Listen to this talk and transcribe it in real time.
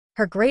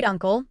Her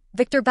great-uncle,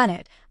 Victor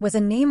Bennet, was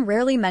a name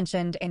rarely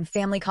mentioned in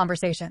family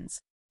conversations.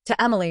 To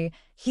Emily,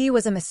 he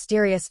was a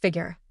mysterious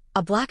figure,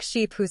 a black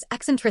sheep whose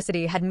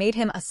eccentricity had made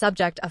him a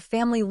subject of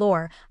family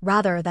lore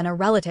rather than a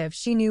relative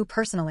she knew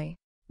personally.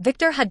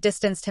 Victor had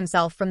distanced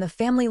himself from the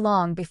family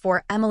long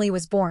before Emily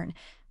was born,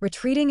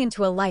 retreating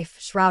into a life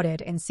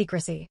shrouded in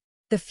secrecy.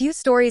 The few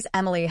stories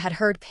Emily had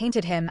heard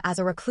painted him as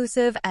a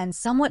reclusive and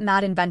somewhat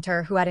mad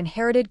inventor who had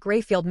inherited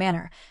Greyfield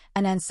Manor,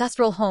 an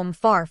ancestral home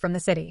far from the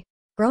city.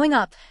 Growing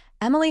up,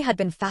 Emily had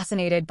been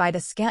fascinated by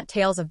the scant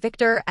tales of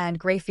Victor and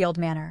Greyfield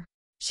Manor.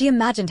 She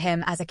imagined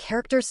him as a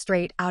character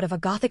straight out of a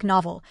Gothic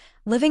novel,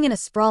 living in a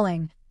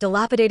sprawling,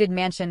 dilapidated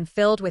mansion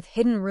filled with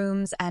hidden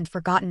rooms and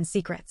forgotten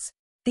secrets.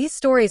 These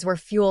stories were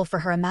fuel for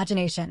her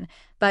imagination,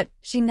 but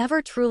she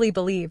never truly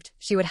believed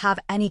she would have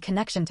any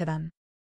connection to them.